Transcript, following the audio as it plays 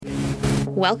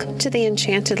Welcome to the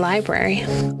Enchanted Library,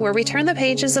 where we turn the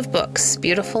pages of books,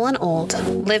 beautiful and old,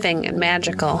 living and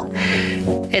magical.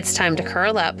 It's time to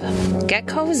curl up, get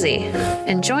cozy,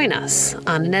 and join us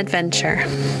on an adventure.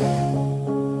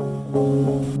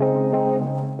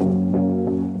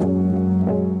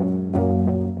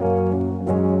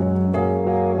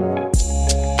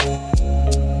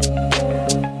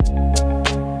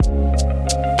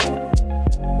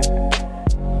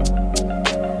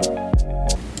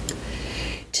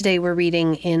 Today we're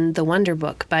reading in The Wonder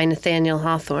Book by Nathaniel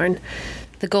Hawthorne,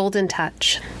 The Golden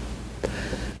Touch.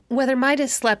 Whether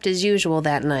Midas slept as usual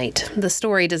that night, the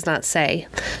story does not say.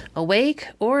 Awake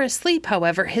or asleep,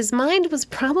 however, his mind was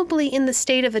probably in the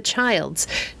state of a child's,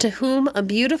 to whom a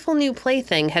beautiful new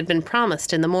plaything had been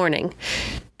promised in the morning.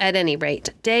 At any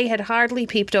rate, day had hardly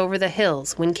peeped over the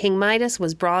hills when King Midas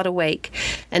was broad awake,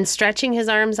 and stretching his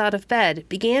arms out of bed,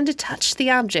 began to touch the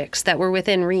objects that were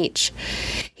within reach.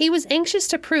 He was anxious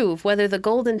to prove whether the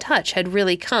golden touch had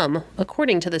really come,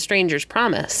 according to the stranger's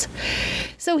promise.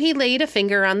 So he laid a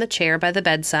finger on the chair by the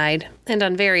bedside, and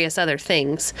on various other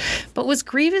things, but was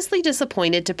grievously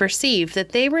disappointed to perceive that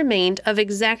they remained of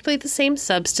exactly the same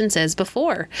substance as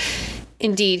before.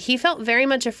 Indeed, he felt very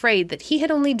much afraid that he had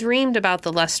only dreamed about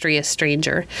the lustrous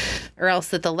stranger, or else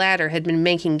that the latter had been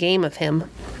making game of him.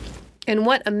 And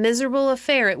what a miserable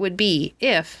affair it would be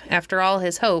if, after all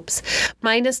his hopes,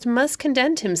 Midas must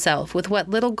content himself with what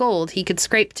little gold he could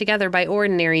scrape together by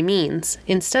ordinary means,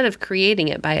 instead of creating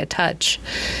it by a touch.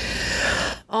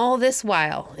 All this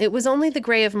while, it was only the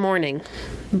gray of morning,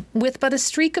 with but a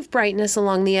streak of brightness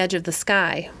along the edge of the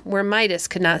sky, where Midas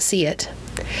could not see it.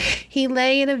 He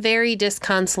lay in a very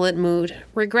disconsolate mood,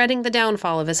 regretting the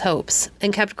downfall of his hopes,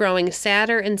 and kept growing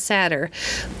sadder and sadder,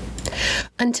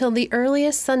 until the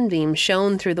earliest sunbeam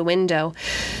shone through the window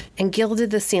and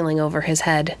gilded the ceiling over his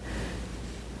head.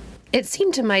 It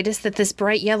seemed to Midas that this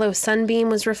bright yellow sunbeam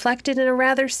was reflected in a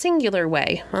rather singular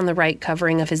way on the right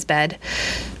covering of his bed.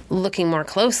 Looking more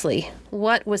closely,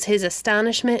 what was his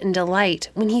astonishment and delight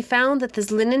when he found that this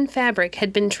linen fabric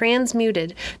had been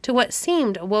transmuted to what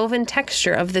seemed a woven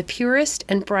texture of the purest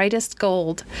and brightest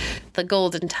gold. The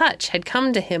golden touch had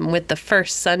come to him with the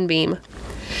first sunbeam.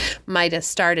 Midas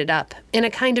started up in a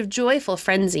kind of joyful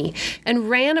frenzy and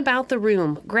ran about the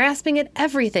room, grasping at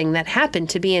everything that happened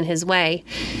to be in his way.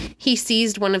 He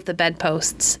seized one of the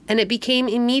bedposts, and it became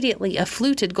immediately a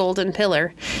fluted golden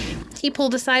pillar. He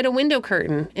pulled aside a window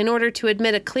curtain in order to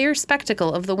admit a clear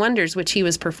spectacle of the wonders which he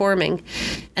was performing,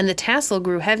 and the tassel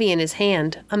grew heavy in his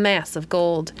hand, a mass of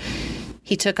gold.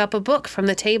 He took up a book from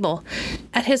the table.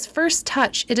 At his first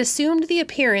touch, it assumed the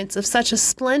appearance of such a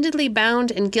splendidly bound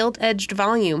and gilt-edged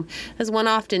volume as one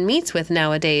often meets with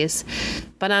nowadays.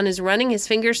 But on his running his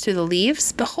fingers through the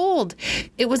leaves, behold,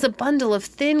 it was a bundle of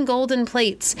thin golden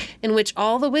plates in which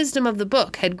all the wisdom of the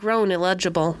book had grown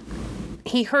illegible.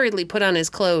 He hurriedly put on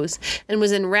his clothes, and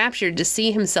was enraptured to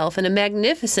see himself in a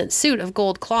magnificent suit of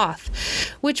gold cloth,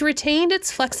 which retained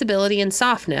its flexibility and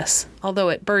softness, although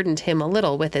it burdened him a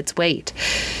little with its weight.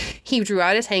 He drew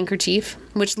out his handkerchief,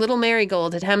 which little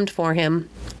Marigold had hemmed for him.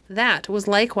 That was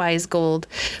likewise gold,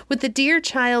 with the dear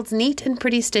child's neat and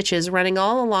pretty stitches running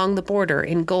all along the border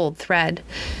in gold thread.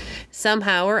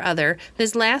 Somehow or other,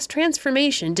 this last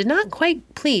transformation did not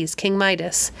quite please King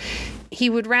Midas. He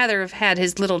would rather have had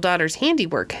his little daughter's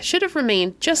handiwork should have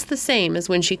remained just the same as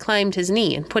when she climbed his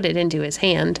knee and put it into his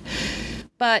hand.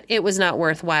 But it was not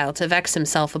worth while to vex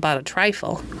himself about a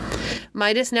trifle.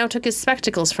 Midas now took his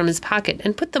spectacles from his pocket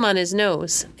and put them on his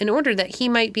nose, in order that he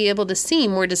might be able to see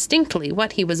more distinctly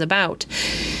what he was about.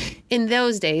 In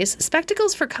those days,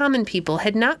 spectacles for common people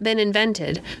had not been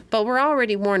invented, but were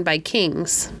already worn by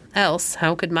kings. Else,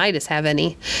 how could Midas have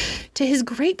any? To his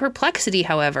great perplexity,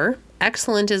 however,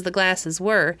 excellent as the glasses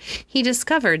were, he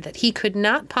discovered that he could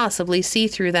not possibly see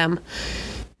through them.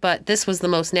 But this was the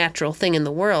most natural thing in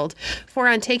the world, for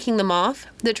on taking them off,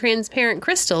 the transparent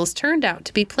crystals turned out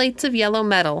to be plates of yellow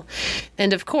metal,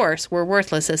 and of course were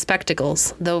worthless as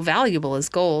spectacles, though valuable as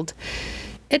gold.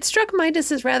 It struck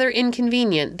Midas as rather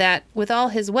inconvenient that, with all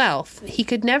his wealth, he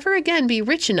could never again be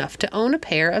rich enough to own a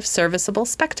pair of serviceable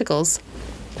spectacles.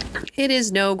 "It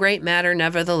is no great matter,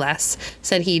 nevertheless,"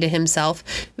 said he to himself,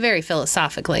 very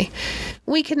philosophically.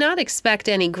 "We cannot expect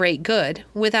any great good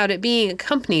without it being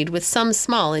accompanied with some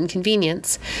small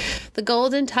inconvenience. The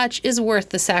golden touch is worth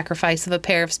the sacrifice of a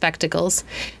pair of spectacles,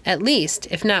 at least,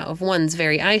 if not of one's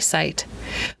very eyesight.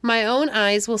 My own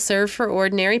eyes will serve for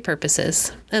ordinary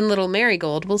purposes, and little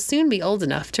Marigold will soon be old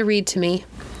enough to read to me."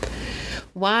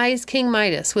 Wise King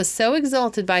Midas was so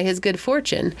exalted by his good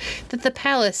fortune that the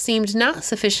palace seemed not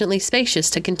sufficiently spacious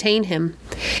to contain him.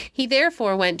 He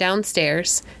therefore went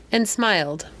downstairs and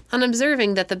smiled, on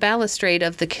observing that the balustrade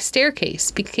of the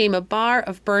staircase became a bar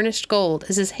of burnished gold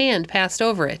as his hand passed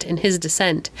over it in his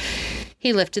descent.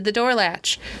 He lifted the door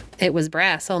latch. It was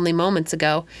brass only moments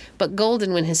ago, but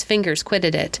golden when his fingers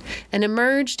quitted it, and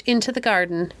emerged into the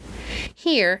garden.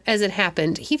 Here, as it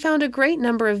happened, he found a great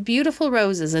number of beautiful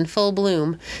roses in full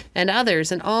bloom, and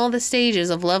others in all the stages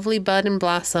of lovely bud and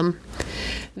blossom.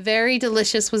 Very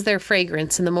delicious was their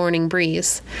fragrance in the morning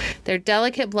breeze. Their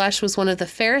delicate blush was one of the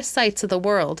fairest sights of the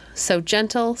world. So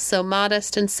gentle, so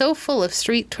modest, and so full of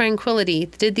sweet tranquility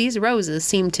did these roses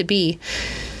seem to be.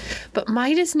 But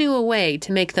Midas knew a way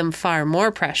to make them far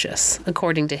more precious,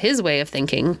 according to his way of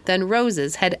thinking, than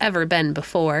roses had ever been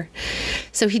before.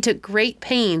 So he took great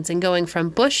pains in going from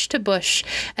bush to bush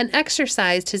and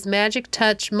exercised his magic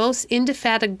touch most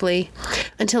indefatigably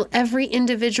until every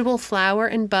individual flower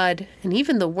and bud, and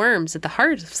even the worms at the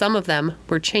heart of some of them,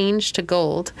 were changed to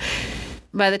gold.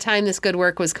 By the time this good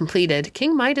work was completed,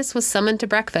 King Midas was summoned to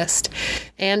breakfast,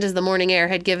 and as the morning air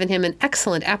had given him an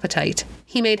excellent appetite,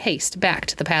 he made haste back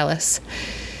to the palace.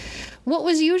 What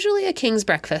was usually a king's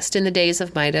breakfast in the days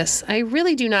of Midas, I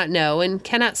really do not know and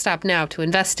cannot stop now to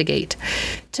investigate.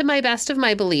 To my best of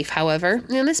my belief, however,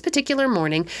 on this particular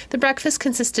morning, the breakfast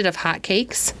consisted of hot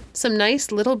cakes, some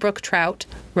nice little brook trout,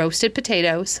 roasted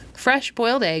potatoes, fresh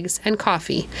boiled eggs, and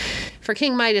coffee for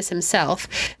King Midas himself,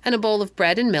 and a bowl of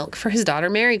bread and milk for his daughter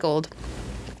Marigold.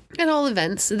 At all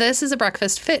events, this is a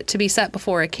breakfast fit to be set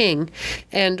before a king,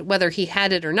 and whether he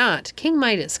had it or not, King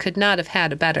Midas could not have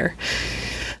had a better.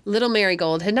 Little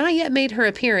Marigold had not yet made her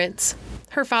appearance.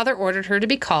 Her father ordered her to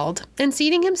be called, and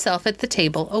seating himself at the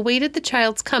table, awaited the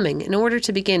child's coming in order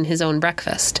to begin his own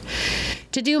breakfast.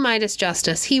 To do Midas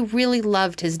justice, he really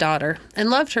loved his daughter, and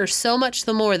loved her so much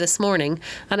the more this morning,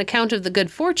 on account of the good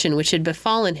fortune which had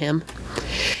befallen him.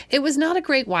 It was not a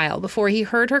great while before he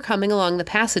heard her coming along the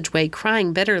passageway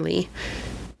crying bitterly.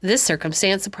 This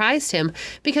circumstance surprised him,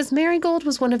 because Marigold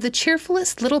was one of the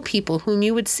cheerfulest little people whom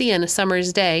you would see on a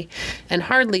summer's day, and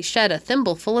hardly shed a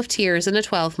thimbleful of tears in a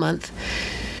 12-month.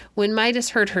 When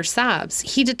Midas heard her sobs,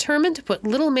 he determined to put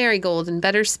little Marigold in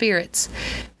better spirits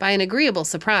by an agreeable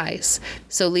surprise.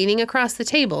 So leaning across the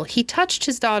table, he touched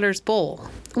his daughter's bowl,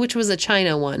 which was a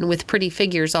china one with pretty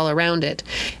figures all around it,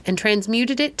 and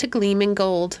transmuted it to gleaming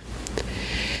gold.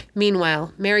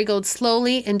 Meanwhile, Marigold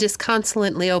slowly and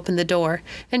disconsolately opened the door,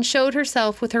 and showed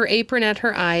herself with her apron at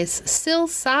her eyes, still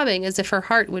sobbing as if her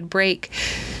heart would break.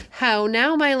 "How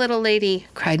now, my little lady?"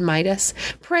 cried Midas.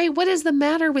 "Pray, what is the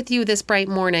matter with you this bright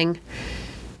morning?"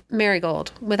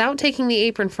 Marigold, without taking the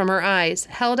apron from her eyes,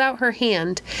 held out her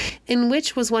hand, in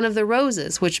which was one of the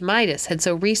roses which Midas had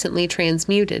so recently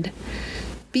transmuted.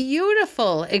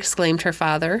 "Beautiful!" exclaimed her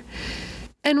father.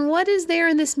 "And what is there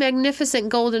in this magnificent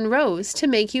golden rose to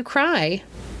make you cry?"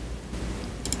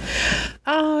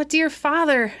 "Oh, dear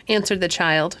father," answered the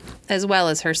child, as well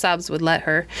as her sobs would let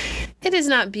her, "it is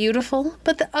not beautiful,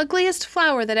 but the ugliest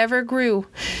flower that ever grew.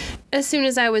 As soon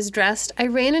as I was dressed, I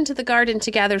ran into the garden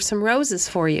to gather some roses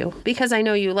for you, because I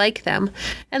know you like them,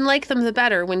 and like them the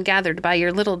better when gathered by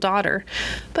your little daughter.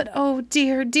 But oh,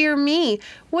 dear, dear me,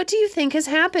 what do you think has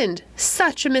happened?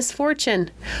 Such a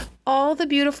misfortune! All the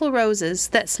beautiful roses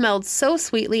that smelled so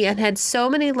sweetly and had so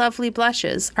many lovely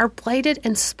blushes are blighted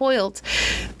and spoilt.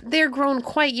 They're grown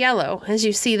quite yellow, as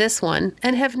you see this one,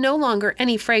 and have no longer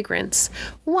any fragrance.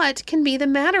 What can be the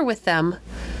matter with them?"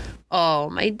 "Oh,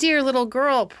 my dear little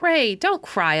girl, pray don't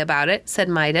cry about it," said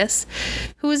Midas,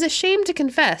 who was ashamed to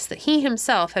confess that he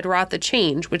himself had wrought the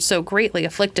change which so greatly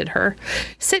afflicted her.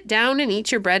 "Sit down and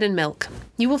eat your bread and milk.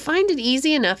 You will find it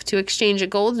easy enough to exchange a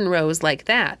golden rose like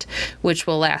that, which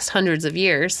will last hundreds of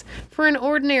years, for an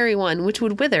ordinary one which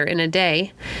would wither in a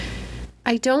day."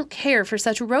 "I don't care for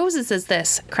such roses as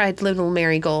this," cried little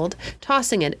Marigold,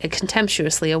 tossing it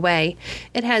contemptuously away.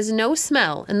 "It has no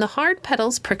smell, and the hard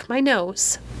petals prick my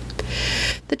nose."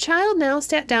 The child now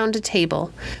sat down to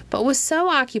table, but was so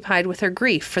occupied with her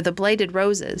grief for the blighted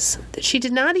roses that she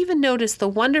did not even notice the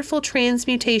wonderful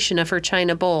transmutation of her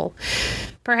china bowl.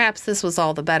 Perhaps this was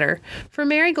all the better, for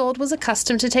Marigold was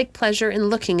accustomed to take pleasure in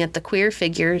looking at the queer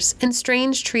figures and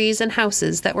strange trees and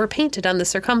houses that were painted on the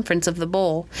circumference of the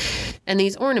bowl, and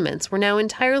these ornaments were now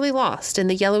entirely lost in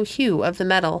the yellow hue of the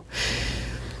metal.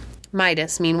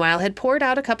 Midas, meanwhile, had poured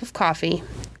out a cup of coffee,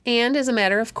 and, as a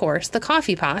matter of course, the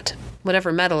coffee pot,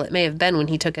 whatever metal it may have been when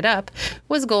he took it up,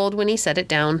 was gold when he set it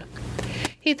down.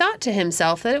 He thought to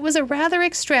himself that it was a rather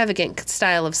extravagant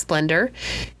style of splendor,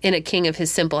 in a king of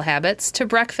his simple habits, to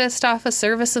breakfast off a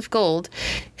service of gold,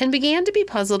 and began to be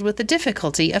puzzled with the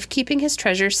difficulty of keeping his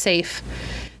treasures safe.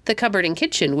 The cupboard and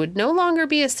kitchen would no longer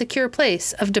be a secure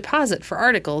place of deposit for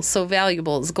articles so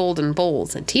valuable as golden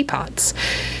bowls and teapots.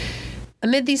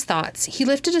 Amid these thoughts, he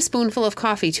lifted a spoonful of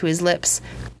coffee to his lips,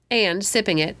 and,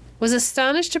 sipping it, was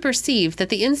astonished to perceive that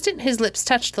the instant his lips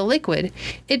touched the liquid,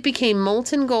 it became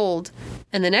molten gold,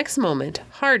 and the next moment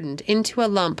hardened into a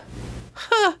lump.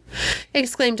 "Ha!"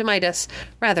 exclaimed Midas,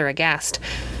 rather aghast.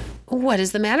 "What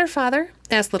is the matter, father?"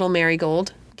 asked little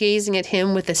Marigold, gazing at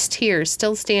him with the tears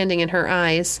still standing in her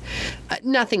eyes.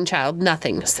 Nothing, child,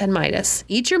 nothing," said Midas.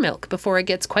 "Eat your milk before it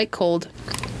gets quite cold."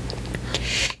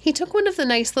 He took one of the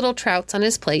nice little trouts on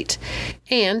his plate,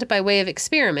 and, by way of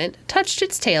experiment, touched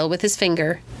its tail with his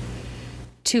finger.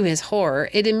 To his horror,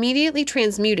 it immediately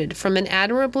transmuted from an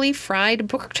admirably fried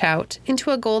brook trout into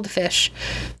a goldfish,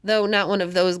 though not one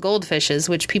of those goldfishes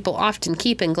which people often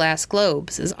keep in glass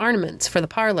globes as ornaments for the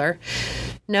parlor.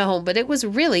 No, but it was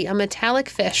really a metallic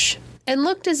fish, and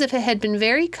looked as if it had been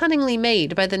very cunningly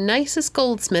made by the nicest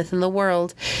goldsmith in the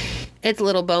world. Its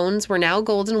little bones were now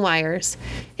golden wires,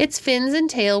 its fins and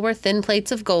tail were thin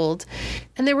plates of gold,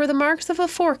 and there were the marks of a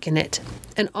fork in it,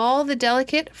 and all the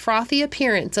delicate, frothy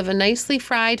appearance of a nicely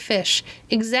fried fish,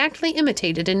 exactly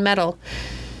imitated in metal.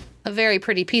 A very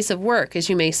pretty piece of work, as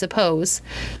you may suppose.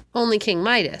 Only King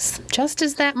Midas, just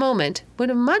as that moment, would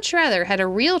have much rather had a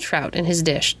real trout in his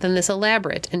dish than this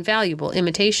elaborate and valuable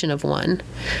imitation of one.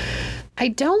 "I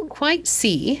don't quite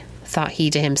see," thought he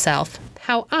to himself,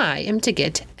 "how I am to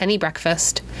get any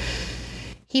breakfast."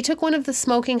 He took one of the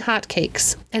smoking hot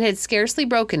cakes, and had scarcely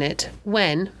broken it,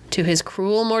 when, to his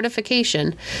cruel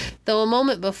mortification, though a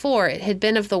moment before it had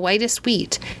been of the whitest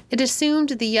wheat, it assumed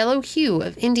the yellow hue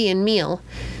of Indian meal.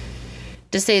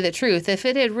 To say the truth, if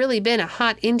it had really been a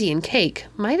hot Indian cake,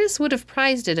 Midas would have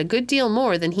prized it a good deal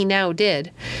more than he now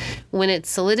did, when its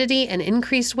solidity and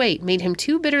increased weight made him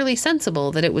too bitterly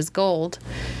sensible that it was gold.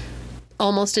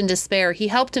 Almost in despair, he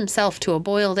helped himself to a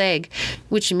boiled egg,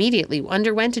 which immediately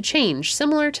underwent a change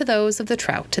similar to those of the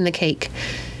trout and the cake.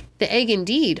 The egg,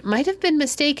 indeed, might have been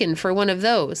mistaken for one of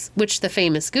those which the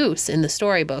famous goose in the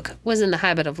storybook was in the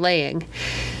habit of laying.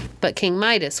 But King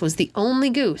Midas was the only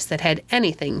goose that had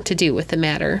anything to do with the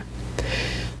matter.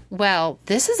 "Well,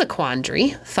 this is a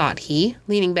quandary," thought he,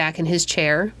 leaning back in his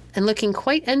chair, and looking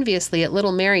quite enviously at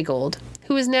little Marigold,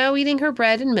 who was now eating her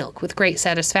bread and milk with great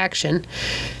satisfaction.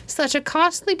 "Such a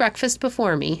costly breakfast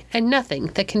before me, and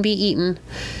nothing that can be eaten."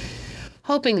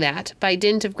 Hoping that, by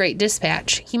dint of great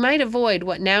dispatch, he might avoid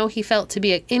what now he felt to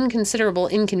be an inconsiderable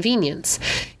inconvenience,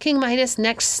 King Midas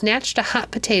next snatched a hot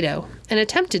potato, and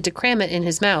attempted to cram it in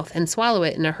his mouth and swallow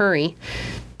it in a hurry.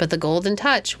 But the Golden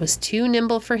Touch was too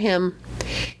nimble for him.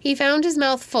 He found his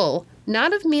mouth full,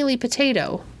 not of mealy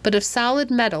potato, but of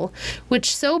solid metal,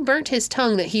 which so burnt his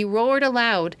tongue that he roared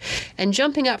aloud, and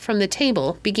jumping up from the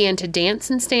table, began to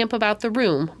dance and stamp about the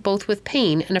room, both with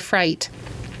pain and affright.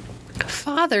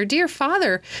 "Father, dear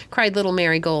father," cried little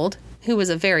Marigold, who was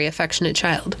a very affectionate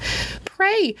child,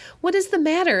 "pray, what is the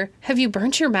matter? Have you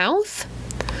burnt your mouth?"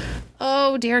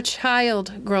 "Oh, dear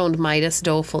child," groaned Midas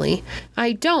dolefully,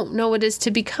 "I don't know what is to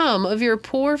become of your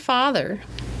poor father."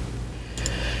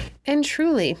 And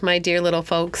truly, my dear little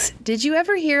folks, did you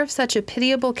ever hear of such a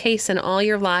pitiable case in all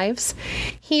your lives?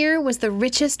 Here was the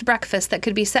richest breakfast that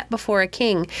could be set before a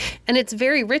king, and its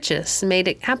very richest made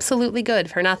it absolutely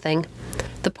good for nothing.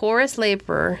 The poorest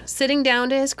laborer, sitting down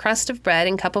to his crust of bread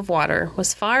and cup of water,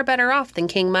 was far better off than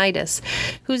King Midas,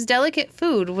 whose delicate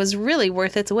food was really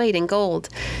worth its weight in gold.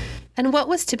 And what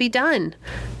was to be done?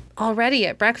 Already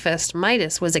at breakfast,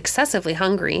 Midas was excessively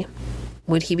hungry.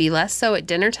 Would he be less so at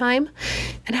dinner time?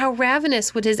 And how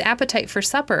ravenous would his appetite for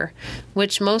supper,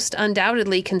 which most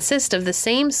undoubtedly consist of the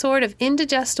same sort of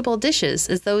indigestible dishes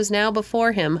as those now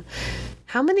before him?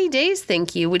 How many days,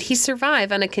 think you, would he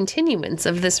survive on a continuance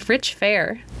of this rich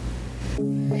fare?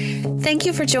 Thank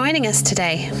you for joining us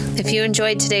today. If you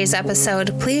enjoyed today's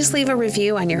episode, please leave a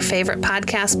review on your favorite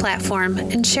podcast platform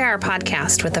and share our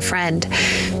podcast with a friend.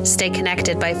 Stay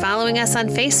connected by following us on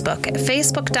Facebook at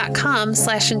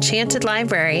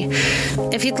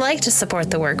facebook.com/enchantedlibrary. If you'd like to support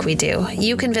the work we do,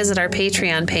 you can visit our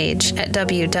Patreon page at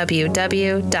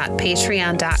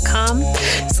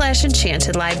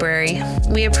www.patreon.com/enchantedlibrary.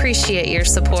 We appreciate your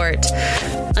support.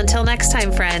 Until next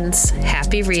time, friends,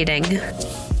 happy reading.